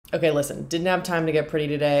Okay, listen, didn't have time to get pretty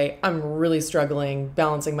today. I'm really struggling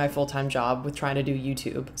balancing my full-time job with trying to do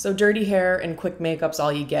YouTube. So dirty hair and quick makeup's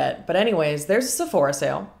all you get. But anyways, there's a Sephora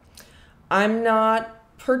sale. I'm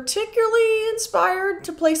not particularly inspired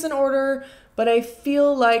to place an order, but I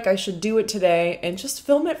feel like I should do it today and just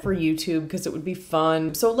film it for YouTube because it would be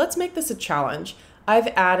fun. So let's make this a challenge. I've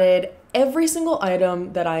added every single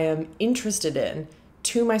item that I am interested in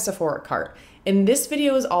to my Sephora cart. And this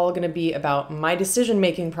video is all going to be about my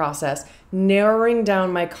decision-making process, narrowing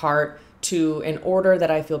down my cart to an order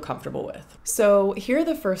that I feel comfortable with. So here are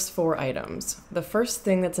the first 4 items. The first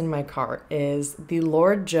thing that's in my cart is the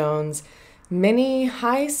Lord Jones Mini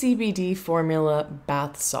High CBD Formula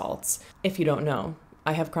Bath Salts. If you don't know,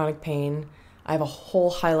 I have chronic pain. I have a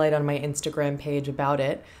whole highlight on my Instagram page about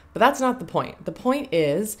it, but that's not the point. The point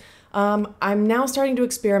is, I'm now starting to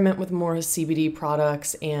experiment with more CBD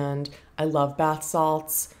products, and I love bath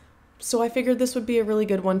salts, so I figured this would be a really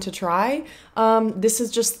good one to try. This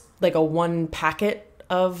is just like a 1 packet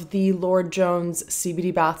of the Lord Jones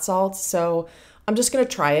CBD bath salts, so I'm just gonna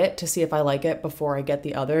try it to see if I like it before I get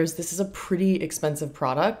the others. This is a pretty expensive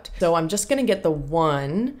product, so I'm just gonna get the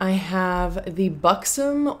one. I have the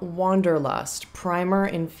Buxom Wanderlust Primer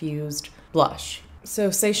Infused Blush. So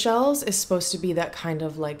Seychelles is supposed to be that kind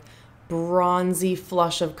of like bronzy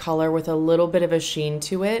flush of color with a little bit of a sheen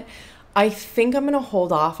to it. I think I'm gonna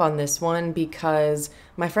hold off on this one because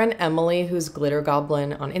my friend Emily, who's Glitter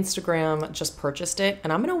Goblin on Instagram, just purchased it,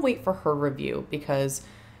 and I'm gonna wait for her review because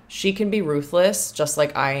she can be ruthless just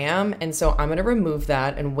like I am, and so I'm gonna remove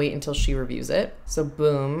that and wait until she reviews it. So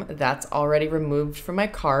boom, that's already removed from my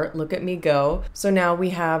cart. Look at me go. So now we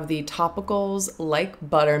have the Topicals Like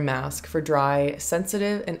Butter Mask for dry,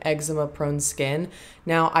 sensitive, and eczema-prone skin.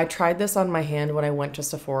 Now, I tried this on my hand when I went to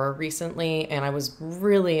Sephora recently, and I was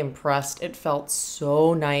really impressed. It felt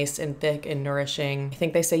so nice and thick and nourishing. I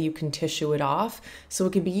think they say you can tissue it off, so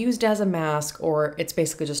it can be used as a mask, or it's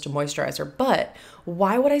basically just a moisturizer. But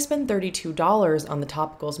why would I spend $32 on the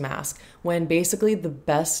Topicals mask when basically the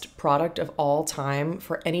best product of all time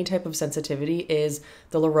for any type of sensitivity is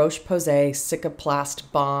the La Roche-Posay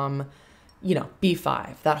Cicaplast Balm, you know,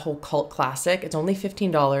 B5, that whole cult classic. It's only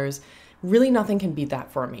 $15. Really nothing can beat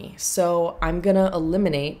that for me. So I'm gonna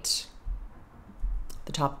eliminate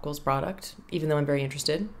the Topicals product, even though I'm very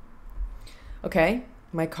interested. Okay,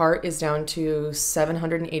 my cart is down to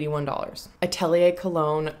 $781. Atelier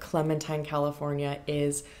Cologne Clementine, California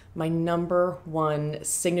is my #1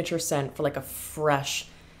 signature scent for like a fresh,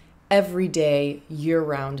 everyday,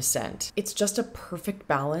 year-round scent. It's just a perfect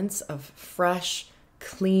balance of fresh,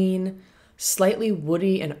 clean, slightly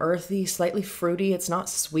woody and earthy, slightly fruity. It's not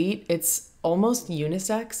sweet. It's almost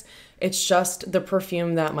unisex. It's just the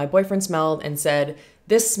perfume that my boyfriend smelled and said,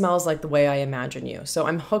 "This smells like the way I imagine you." So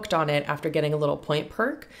I'm hooked on it after getting a little point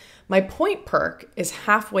perk. My point perk is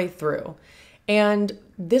halfway through, and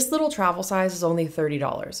this little travel size is only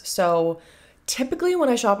 $30. So typically when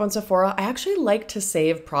I shop on Sephora, I actually like to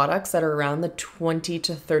save products that are around the $20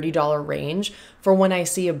 to $30 range for when I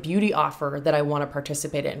see a beauty offer that I want to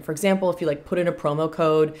participate in. For example, if you like put in a promo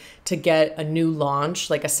code to get a new launch,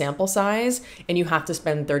 like a sample size, and you have to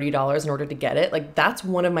spend $30 in order to get it, like that's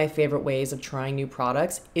one of my favorite ways of trying new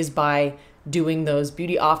products is by doing those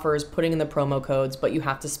beauty offers, putting in the promo codes, but you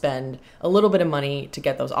have to spend a little bit of money to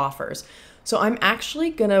get those offers. So I'm actually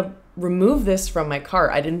gonna remove this from my cart.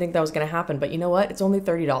 I didn't think that was gonna happen, but you know what? It's only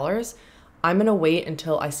 $30. I'm gonna wait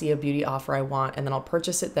until I see a beauty offer I want, and then I'll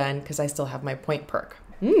purchase it then because I still have my point perk.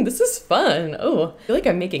 This is fun. Oh, I feel like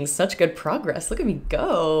I'm making such good progress. Look at me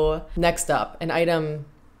go. Next up, an item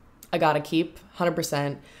I gotta keep,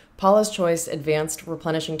 100%. Paula's Choice Advanced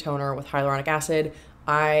Replenishing Toner with Hyaluronic Acid.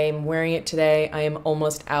 I'm wearing it today. I am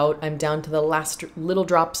almost out. I'm down to the last little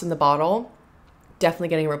drops in the bottle. Definitely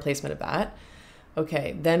getting a replacement of that.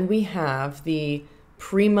 Okay, then we have the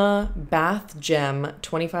Prima Bath Gem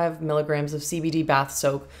 25 milligrams of CBD bath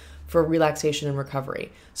soap for relaxation and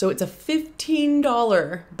recovery. So it's a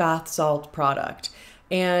 $15 bath salt product.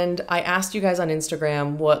 And I asked you guys on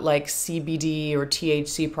Instagram what like CBD or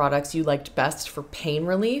THC products you liked best for pain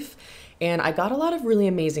relief. And I got a lot of really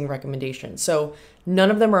amazing recommendations. So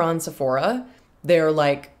none of them are on Sephora. They're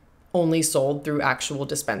like only sold through actual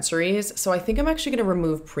dispensaries. So I think I'm actually gonna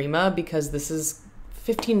remove Prima because this is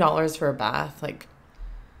 $15 for a bath. Like,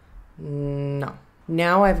 no.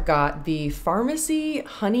 Now I've got the Pharmacy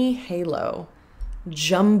Honey Halo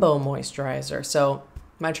Jumbo Moisturizer. So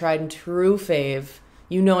my tried and true fave,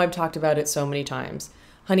 you know I've talked about it so many times.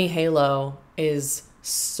 Honey Halo is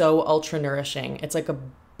so ultra nourishing. It's like a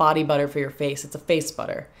body butter for your face. It's a face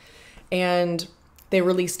butter. And they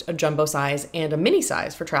released a jumbo size and a mini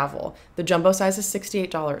size for travel. The jumbo size is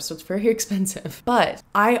 $68, so it's very expensive. But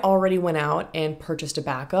I already went out and purchased a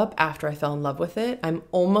backup after I fell in love with it. I'm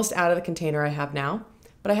almost out of the container I have now,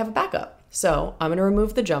 but I have a backup. So I'm gonna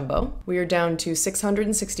remove the jumbo. We are down to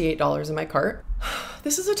 $668 in my cart.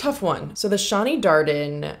 This is a tough one. So the Shani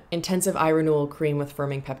Darden Intensive Eye Renewal Cream with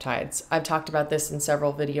Firming Peptides. I've talked about this in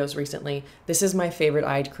several videos recently. This is my favorite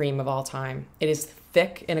eye cream of all time. It is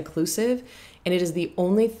thick and occlusive, and it is the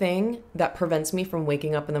only thing that prevents me from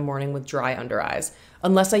waking up in the morning with dry under eyes,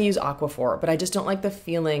 unless I use Aquaphor, but I just don't like the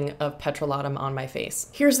feeling of petrolatum on my face.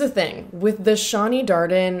 Here's the thing, with the Shani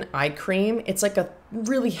Darden eye cream, it's like a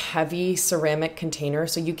really heavy ceramic container,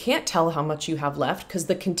 so you can't tell how much you have left because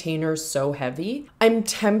the container is so heavy. I'm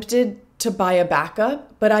tempted to buy a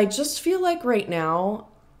backup, but I just feel like right now,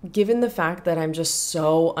 given the fact that I'm just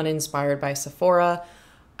so uninspired by Sephora,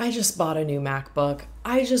 I just bought a new MacBook.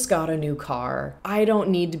 I just got a new car. I don't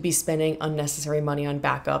need to be spending unnecessary money on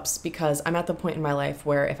backups because I'm at the point in my life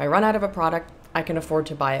where if I run out of a product, I can afford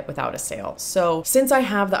to buy it without a sale. So since I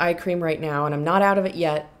have the eye cream right now and I'm not out of it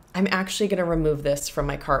yet, I'm actually gonna remove this from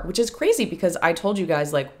my cart, which is crazy because I told you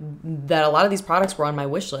guys like that a lot of these products were on my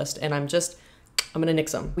wish list and I'm gonna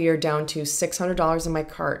nix them. We are down to $600 in my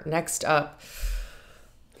cart. Next up,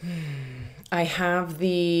 I have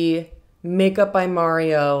the Makeup by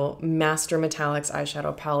Mario Master Metallics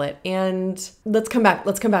eyeshadow palette. And let's come back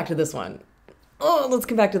to this one. Let's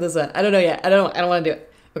come back to this one. I don't know yet. I don't want to do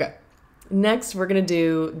it. Okay. Next, we're going to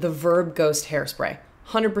do the Verb Ghost Hairspray.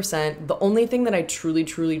 100%. The only thing that I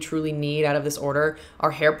truly need out of this order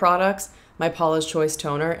are hair products, my Paula's Choice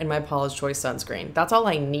toner, and my Paula's Choice sunscreen. That's all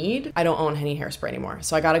I need. I don't own any hairspray anymore.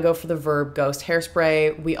 So I got to go for the Verb Ghost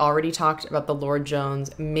Hairspray. We already talked about the Lord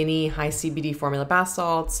Jones mini high CBD formula bath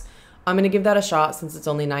salts. I'm going to give that a shot since it's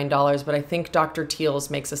only $9, but I think Dr. Teal's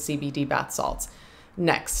makes a CBD bath salts.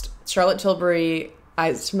 Next, Charlotte Tilbury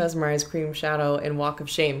Eyes to Mesmerize Cream Shadow and Walk of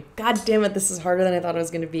Shame. God damn it, this is harder than I thought it was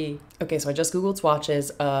going to be. Okay, so I just Googled swatches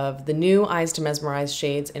of the new Eyes to Mesmerize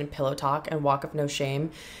shades in Pillow Talk and Walk of No Shame,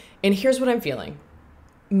 and here's what I'm feeling.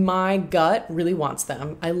 My gut really wants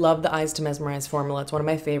them. I love the Eyes to Mesmerize formula. It's one of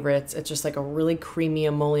my favorites. It's just like a really creamy,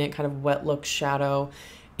 emollient kind of wet look shadow,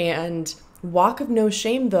 and Walk of No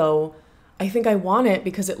Shame, though, I think I want it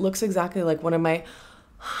because it looks exactly like one of my...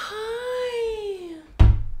 Hi!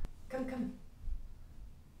 Come.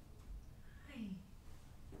 Hi.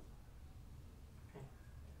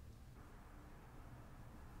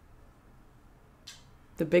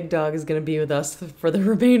 The big dog is going to be with us for the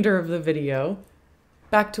remainder of the video.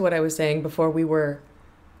 Back to what I was saying before we were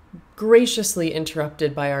graciously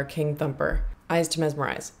interrupted by our King Thumper. Eyes to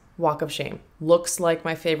Mesmerize. Walk of Shame. Looks like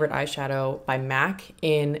my favorite eyeshadow by MAC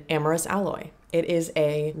in Amorous Alloy. It is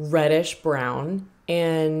a reddish brown,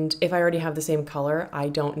 and if I already have the same color, I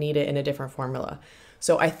don't need it in a different formula.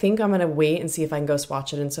 So I think I'm gonna wait and see if I can go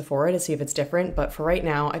swatch it in Sephora to see if it's different, but for right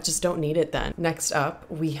now, I just don't need it then. Next up,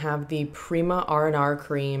 we have the Prima R&R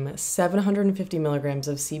Cream, 750 milligrams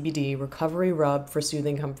of CBD Recovery Rub for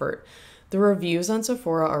Soothing Comfort. The reviews on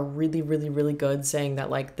Sephora are really good, saying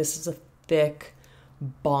that like this is a thick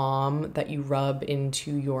balm that you rub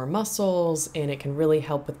into your muscles and it can really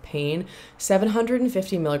help with pain.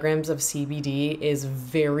 750 milligrams of CBD is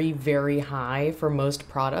very high for most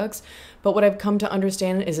products, but what I've come to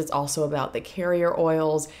understand is it's also about the carrier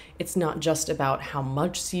oils. It's not just about how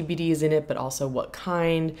much CBD is in it, but also what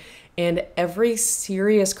kind. And every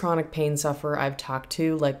serious chronic pain sufferer I've talked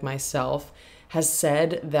to, like myself, has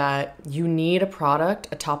said that you need a product,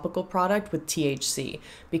 a topical product with THC,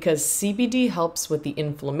 because CBD helps with the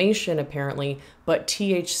inflammation apparently, but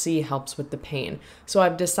THC helps with the pain. So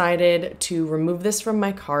I've decided to remove this from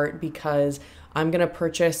my cart because I'm gonna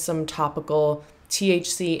purchase some topical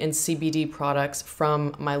THC and CBD products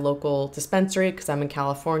from my local dispensary because I'm in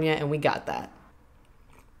California and we got that.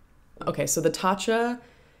 Okay, so the Tatcha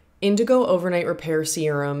Indigo Overnight Repair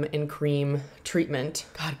Serum and Cream Treatment.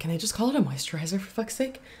 God, can I just call it a moisturizer for fuck's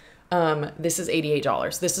sake? This is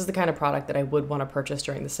 $88. This is the kind of product that I would want to purchase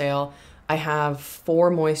during the sale. I have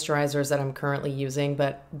 4 moisturizers that I'm currently using,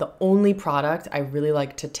 but the only product I really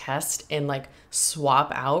like to test and like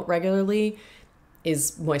swap out regularly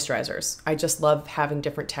is moisturizers. I just love having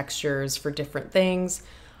different textures for different things.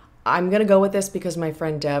 I'm gonna go with this because my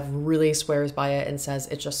friend Dev really swears by it and says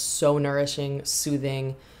it's just so nourishing,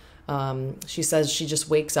 soothing. She says she just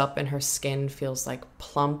wakes up and her skin feels like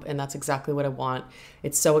plump, and that's exactly what I want.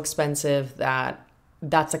 It's so expensive that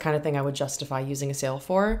that's the kind of thing I would justify using a sale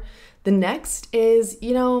for. The next is,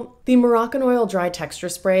 the Moroccan Oil Dry Texture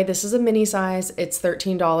Spray. This is a mini size. It's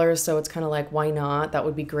 $13, so it's kind of like, why not? That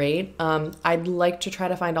would be great. I'd like to try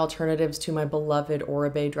to find alternatives to my beloved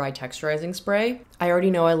Oribe Dry Texturizing Spray. I already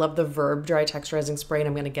know I love the Verb Dry Texturizing Spray, and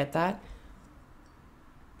I'm going to get that.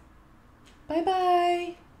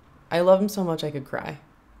 Bye-bye. I love him so much I could cry.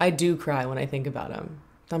 I do cry when I think about him.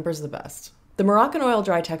 Thumper's the best. The Moroccan Oil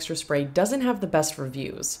Dry Texture Spray doesn't have the best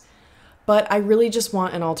reviews, but I really just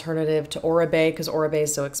want an alternative to Oribe because Oribe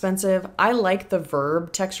is so expensive. I like the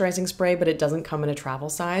Verb texturizing spray, but it doesn't come in a travel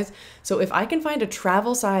size. So if I can find a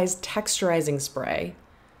travel size texturizing spray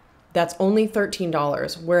that's only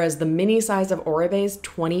 $13, whereas the mini size of Oribe is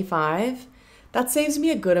 $25, that saves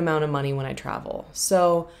me a good amount of money when I travel.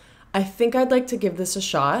 So I think I'd like to give this a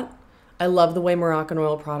shot. I love the way Moroccan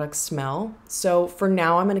oil products smell. So for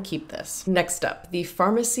now, I'm gonna keep this. Next up, the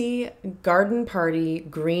Pharmacy Garden Party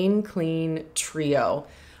Green Clean Trio.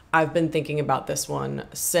 I've been thinking about this one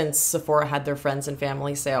since Sephora had their friends and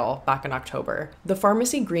family sale back in October. The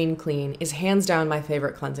Pharmacy Green Clean is hands down my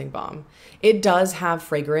favorite cleansing balm. It does have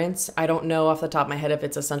fragrance. I don't know off the top of my head if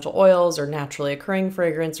it's essential oils or naturally occurring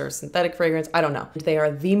fragrance or synthetic fragrance. I don't know. They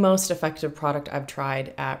are the most effective product I've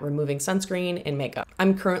tried at removing sunscreen and makeup.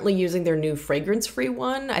 I'm currently using their new fragrance-free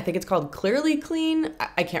one. I think it's called Clearly Clean.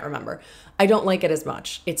 I can't remember. I don't like it as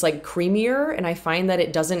much. It's like creamier, and I find that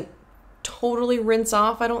it doesn't totally rinse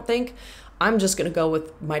off, I don't think. I'm just gonna go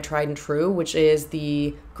with my tried and true, which is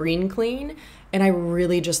the Green Clean. And I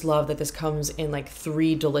really just love that this comes in like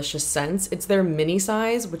 3 delicious scents. It's their mini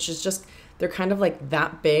size, which is just, they're kind of like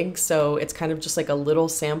that big. So it's kind of just like a little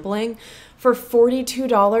sampling. For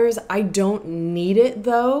 $42, I don't need it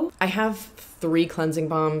though. I have 3 cleansing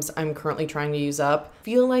balms I'm currently trying to use up.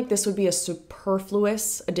 Feel like this would be a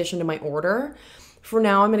superfluous addition to my order. For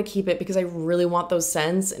now, I'm going to keep it because I really want those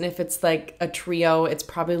scents. And if it's like a trio, it's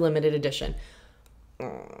probably limited edition.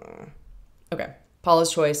 Okay.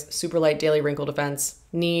 Paula's Choice, Super Light Daily Wrinkle Defense.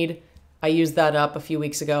 Need. I used that up a few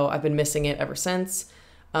weeks ago. I've been missing it ever since.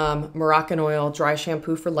 Moroccan Oil Dry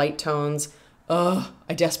Shampoo for Light Tones. Ugh,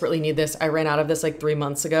 I desperately need this. I ran out of this like 3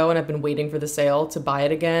 months ago and I've been waiting for the sale to buy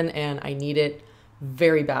it again. And I need it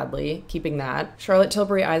very badly. Keeping that. Charlotte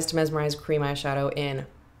Tilbury Eyes to Mesmerize Cream Eyeshadow in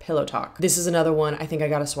Pillow Talk. This is another one. I think I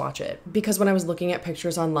gotta swatch it because when I was looking at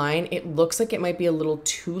pictures online, it looks like it might be a little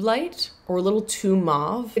too light or a little too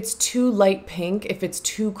mauve. It's too light pink. If it's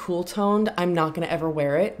too cool toned, I'm not gonna ever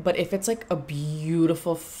wear it. But if it's like a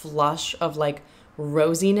beautiful flush of like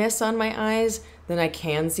rosiness on my eyes, then I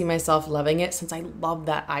can see myself loving it since I love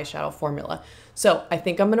that eyeshadow formula. So I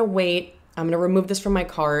think I'm gonna wait. I'm gonna remove this from my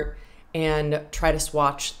cart and try to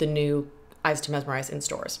swatch the new Eyes to Mesmerize in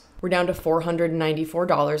stores. We're down to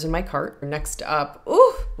 $494 in my cart. Next up,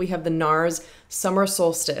 we have the NARS Summer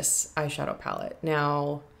Solstice eyeshadow palette.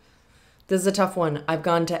 Now, this is a tough one. I've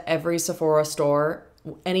gone to every Sephora store.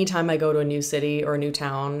 Anytime I go to a new city or a new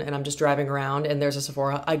town and I'm just driving around and there's a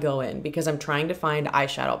Sephora, I go in because I'm trying to find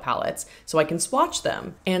eyeshadow palettes so I can swatch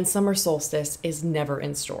them. And Summer Solstice is never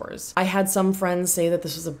in stores. I had some friends say that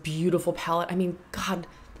this was a beautiful palette. I mean, God,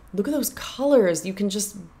 look at those colors. You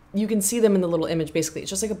can see them in the little image, basically. It's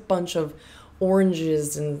just like a bunch of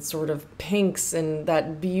oranges and sort of pinks and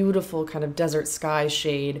that beautiful kind of desert sky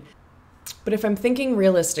shade. But if I'm thinking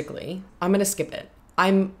realistically, I'm gonna skip it.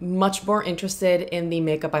 I'm much more interested in the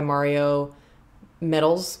Makeup by Mario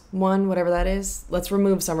Metals one, whatever that is. Let's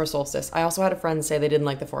remove Summer Solstice. I also had a friend say they didn't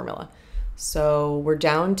like the formula. So we're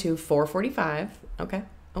down to $445. Okay.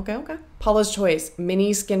 Paula's Choice,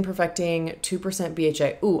 Mini Skin Perfecting 2%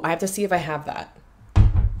 BHA. Ooh, I have to see if I have that.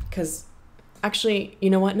 Because actually, you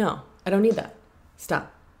know what? No, I don't need that.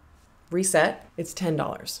 Stop. Reset. It's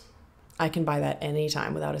 $10. I can buy that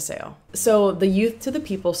anytime without a sale. So the Youth to the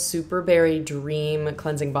People Super Berry Dream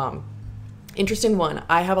Cleansing Balm. Interesting one.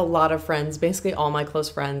 I have a lot of friends. Basically, all my close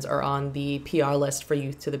friends are on the PR list for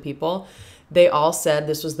Youth to the People. They all said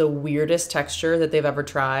this was the weirdest texture that they've ever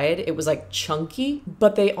tried. It was like chunky,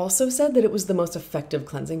 but they also said that it was the most effective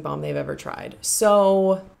cleansing balm they've ever tried.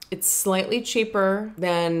 So it's slightly cheaper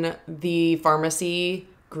than the Pharmacy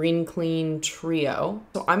Green Clean Trio.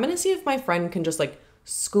 So I'm gonna see if my friend can just like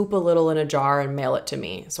scoop a little in a jar and mail it to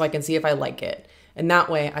me so I can see if I like it. And that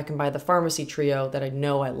way I can buy the Pharmacy Trio that I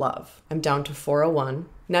know I love. I'm down to $401.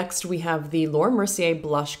 Next, we have the Laura Mercier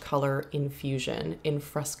Blush Color Infusion in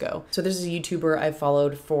Fresco. So this is a YouTuber I've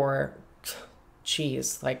followed for,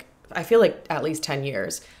 like, I feel like at least 10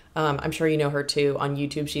 years. I'm sure you know her too. On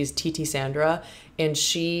YouTube, she's TT Sandra, and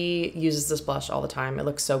she uses this blush all the time. It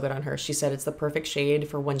looks so good on her. She said it's the perfect shade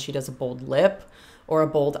for when she does a bold lip or a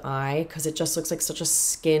bold eye because it just looks like such a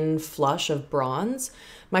skin flush of bronze.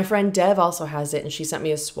 My friend Dev also has it, and she sent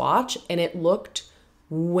me a swatch, and it looked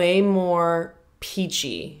way more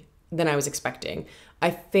peachy than I was expecting. I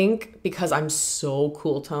think because I'm so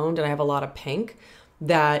cool toned and I have a lot of pink,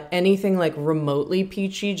 that anything like remotely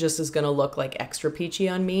peachy just is gonna look like extra peachy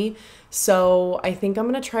on me. So I think I'm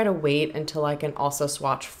gonna try to wait until I can also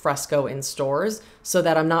swatch Fresco in stores so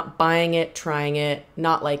that I'm not buying it, trying it,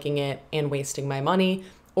 not liking it, and wasting my money,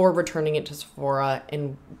 or returning it to Sephora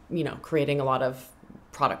and, you know, creating a lot of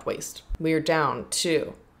product waste. We are down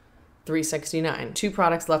to $369. 2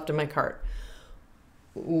 products left in my cart.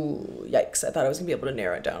 Ooh, yikes. I thought I was gonna be able to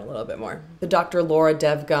narrow it down a little bit more. The Dr. Laura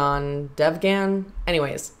Devgan.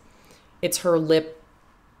 Anyways, it's her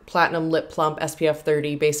platinum lip plump SPF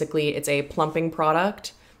 30. Basically, it's a plumping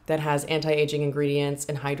product that has anti-aging ingredients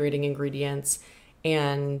and hydrating ingredients.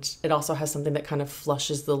 And it also has something that kind of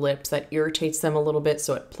flushes the lips, that irritates them a little bit,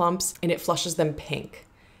 so it plumps, and it flushes them pink.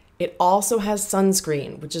 It also has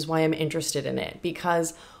sunscreen, which is why I'm interested in it,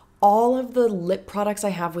 because all of the lip products I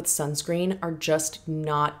have with sunscreen are just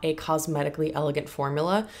not a cosmetically elegant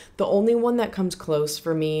formula. The only one that comes close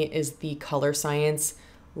for me is the Color Science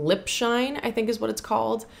Lip Shine, I think is what it's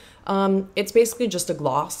called. It's basically just a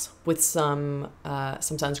gloss with some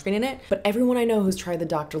sunscreen in it. But everyone I know who's tried the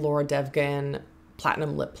Dr. Laura Devgan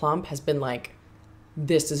Platinum Lip Plump has been like,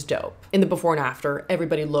 this is dope. In the before and after,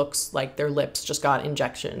 everybody looks like their lips just got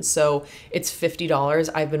injections. So it's $50.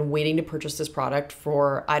 I've been waiting to purchase this product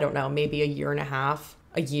for, I don't know, maybe a year and a half,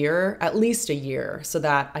 a year, at least a year, so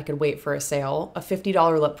that I could wait for a sale. A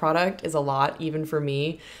 $50 lip product is a lot, even for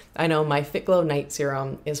me. I know my Fit Glow Night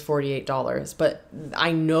Serum is $48, but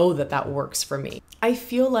I know that that works for me. I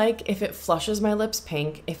feel like if it flushes my lips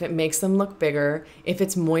pink, if it makes them look bigger, if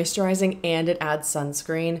it's moisturizing and it adds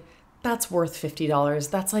sunscreen, that's worth $50.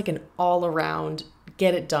 That's like an all-around,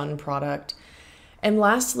 get-it-done product. And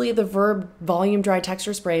lastly, the Verb Volume Dry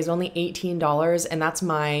Texture Spray is only $18, and that's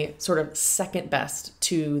my sort of second best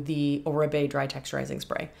to the Oribe Dry Texturizing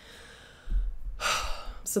Spray.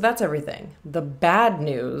 So that's everything. The bad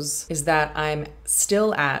news is that I'm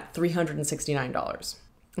still at $369.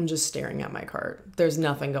 I'm just staring at my cart. There's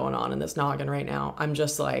nothing going on in this noggin right now. I'm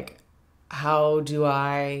just like, how do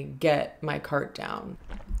I get my cart down?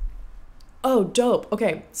 Oh, dope.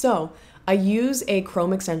 Okay, so I use a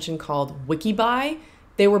Chrome extension called WikiBuy.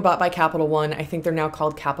 They were bought by Capital One. I think they're now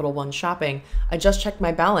called Capital One Shopping. I just checked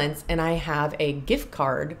my balance and I have a gift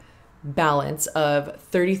card balance of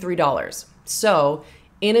 $33. So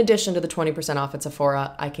in addition to the 20% off at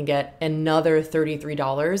Sephora, I can get another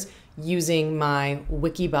 $33 using my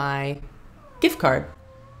WikiBuy gift card.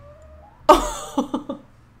 Oh,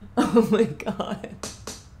 oh my God.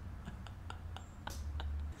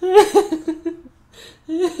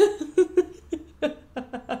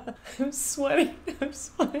 I'm sweating.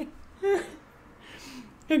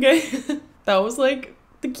 Okay, that was like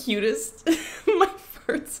the cutest my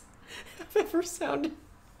farts have ever sounded.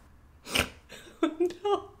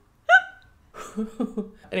 Oh,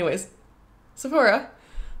 no. Anyways, Sephora.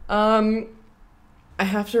 I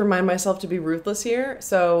have to remind myself to be ruthless here.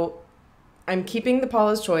 So I'm keeping the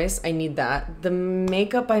Paula's Choice. I need that. The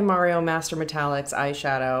Makeup by Mario Master Metallics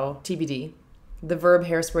eyeshadow, TBD. The Verb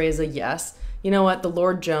hairspray is a yes. You know what? The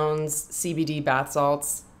Lord Jones CBD bath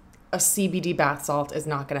salts. A CBD bath salt is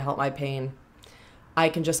not going to help my pain. I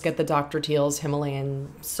can just get the Dr. Teal's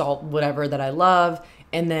Himalayan salt, whatever that I love,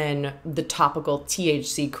 and then the topical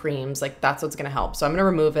THC creams. Like, that's what's going to help. So I'm going to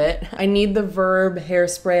remove it. I need the Verb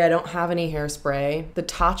hairspray. I don't have any hairspray. The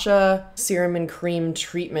Tatcha Serum and Cream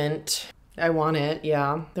Treatment. I want it,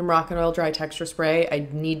 yeah. The Moroccan Oil Dry Texture Spray. I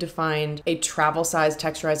need to find a travel size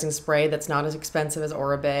texturizing spray that's not as expensive as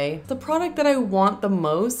Oribe. The product that I want the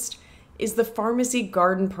most is the Pharmacy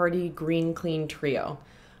Garden Party Green Clean Trio.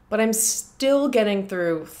 But I'm still getting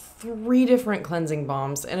through 3 different cleansing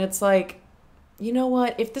balms, and it's like, you know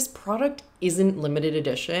what? If this product isn't limited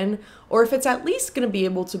edition, or if it's at least gonna be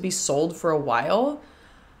able to be sold for a while,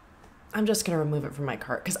 I'm just gonna remove it from my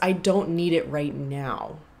cart because I don't need it right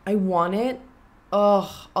now. I want it.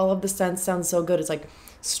 Oh, all of the scents sound so good. It's like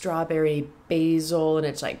strawberry basil, and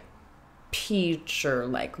it's like peach or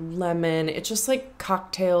like lemon. It's just like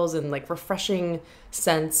cocktails and like refreshing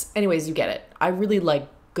scents. Anyways, you get it. I really like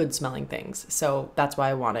good smelling things, so that's why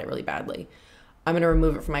I want it really badly. I'm gonna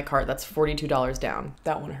remove it from my cart. That's $42 down.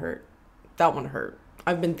 That one hurt. That one hurt.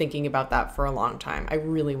 I've been thinking about that for a long time. I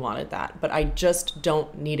really wanted that, but I just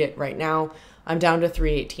don't need it right now. I'm down to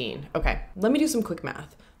 $318. Okay, let me do some quick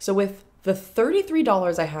math. So with the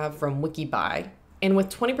 $33 I have from WikiBuy, and with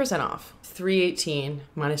 20% off, $318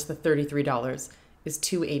 minus the $33 is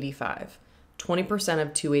 $285. 20%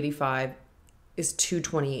 of $285 is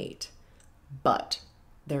 $228. But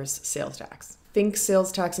there's sales tax. I think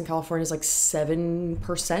sales tax in California is like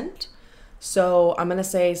 7%. So I'm gonna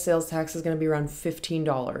say sales tax is gonna be around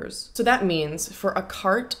 $15. So that means for a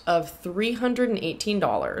cart of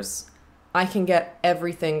 $318, I can get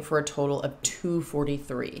everything for a total of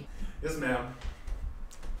 $243. Yes, ma'am.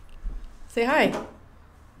 Say hi.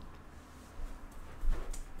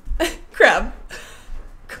 Crab.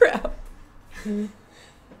 Crab.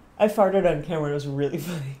 I farted on camera. It was really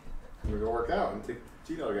funny. We're gonna work out and take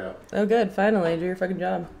the G-Dog out. Oh, good. Finally, do your fucking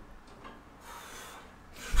job.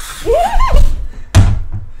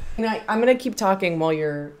 And I'm gonna keep talking while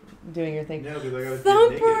you're doing your thing. Yeah, because I gotta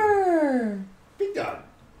Thumper! Big dog.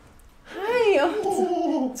 Hi.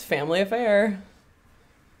 Oh, it's a family affair.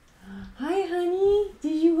 Hi, honey.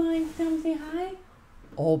 Did you want to come say hi?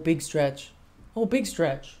 Oh, big stretch. Oh, big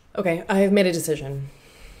stretch. Okay, I have made a decision.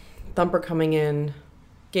 Thumper coming in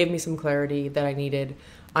gave me some clarity that I needed.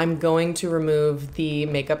 I'm going to remove the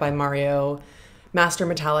Makeup by Mario Master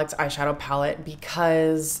Metallics eyeshadow palette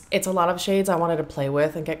because it's a lot of shades I wanted to play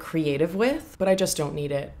with and get creative with, but I just don't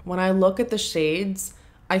need it. When I look at the shades,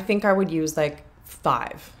 I think I would use like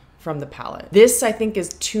 5 from the palette. This I think is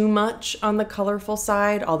too much on the colorful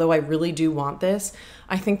side, although I really do want this.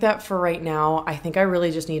 I think that for right now, I think I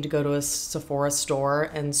really just need to go to a Sephora store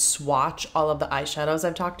and swatch all of the eyeshadows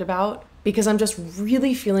I've talked about because I'm just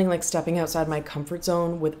really feeling like stepping outside my comfort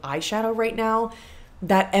zone with eyeshadow right now.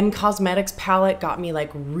 That M Cosmetics palette got me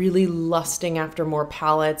like really lusting after more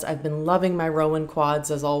palettes. I've been loving my Rowan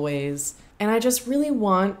quads as always. And I just really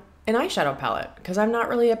want an eyeshadow palette because I'm not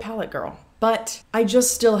really a palette girl. But I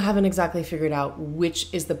just still haven't exactly figured out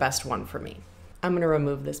which is the best one for me. I'm gonna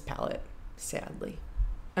remove this palette, sadly.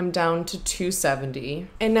 I'm down to $270,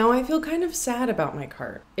 and now I feel kind of sad about my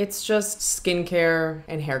cart. It's just skincare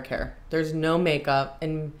and hair care. There's no makeup,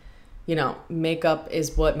 and you know, makeup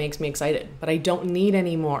is what makes me excited, but I don't need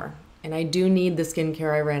any more. And I do need the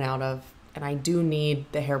skincare I ran out of, and I do need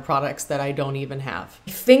the hair products that I don't even have.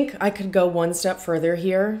 I think I could go one step further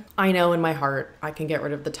here. I know in my heart I can get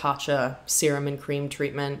rid of the Tatcha serum and cream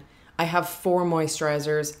treatment. I have 4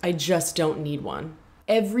 moisturizers. I just don't need one.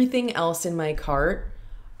 Everything else in my cart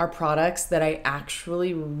are products that I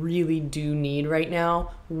actually really do need right now,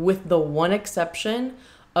 with the one exception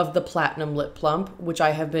of the Platinum Lip Plump, which I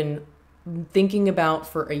have been thinking about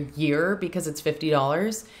for a year because it's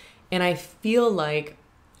 $50, and I feel like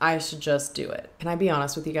I should just do it. Can I be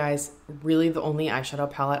honest with you guys? Really, the only eyeshadow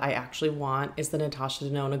palette I actually want is the Natasha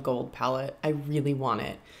Denona Gold palette. I really want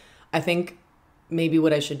it. I think maybe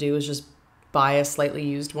what I should do is just buy a slightly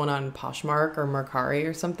used one on Poshmark or Mercari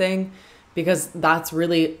or something, because that's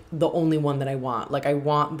really the only one that I want. Like, I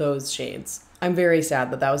want those shades. I'm very sad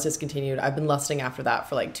that that was discontinued. I've been lusting after that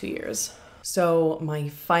for like 2 years. So my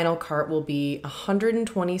final cart will be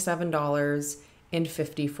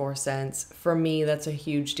 $127.54. For me, that's a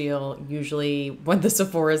huge deal. Usually when the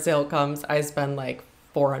Sephora sale comes, I spend like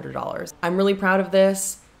 $400. I'm really proud of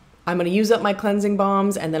this. I'm gonna use up my cleansing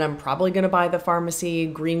balms, and then I'm probably gonna buy the Pharmacy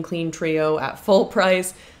Green Clean Trio at full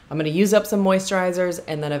price. I'm gonna use up some moisturizers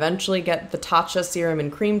and then eventually get the Tatcha serum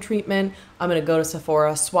and cream treatment. I'm gonna go to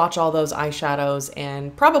Sephora, swatch all those eyeshadows,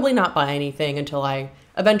 and probably not buy anything until I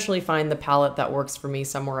eventually find the palette that works for me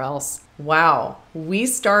somewhere else. Wow, we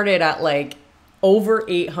started at like over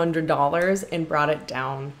 $800 and brought it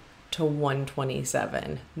down to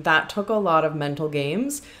 $127. That took a lot of mental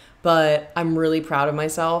games, but I'm really proud of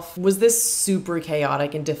myself. Was this super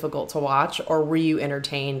chaotic and difficult to watch, or were you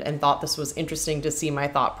entertained and thought this was interesting to see my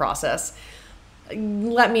thought process?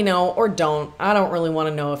 Let me know, or don't. I don't really want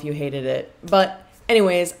to know if you hated it. But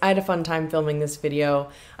anyways, I had a fun time filming this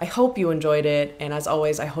video. I hope you enjoyed it, and as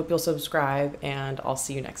always, I hope you'll subscribe, and I'll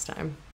see you next time.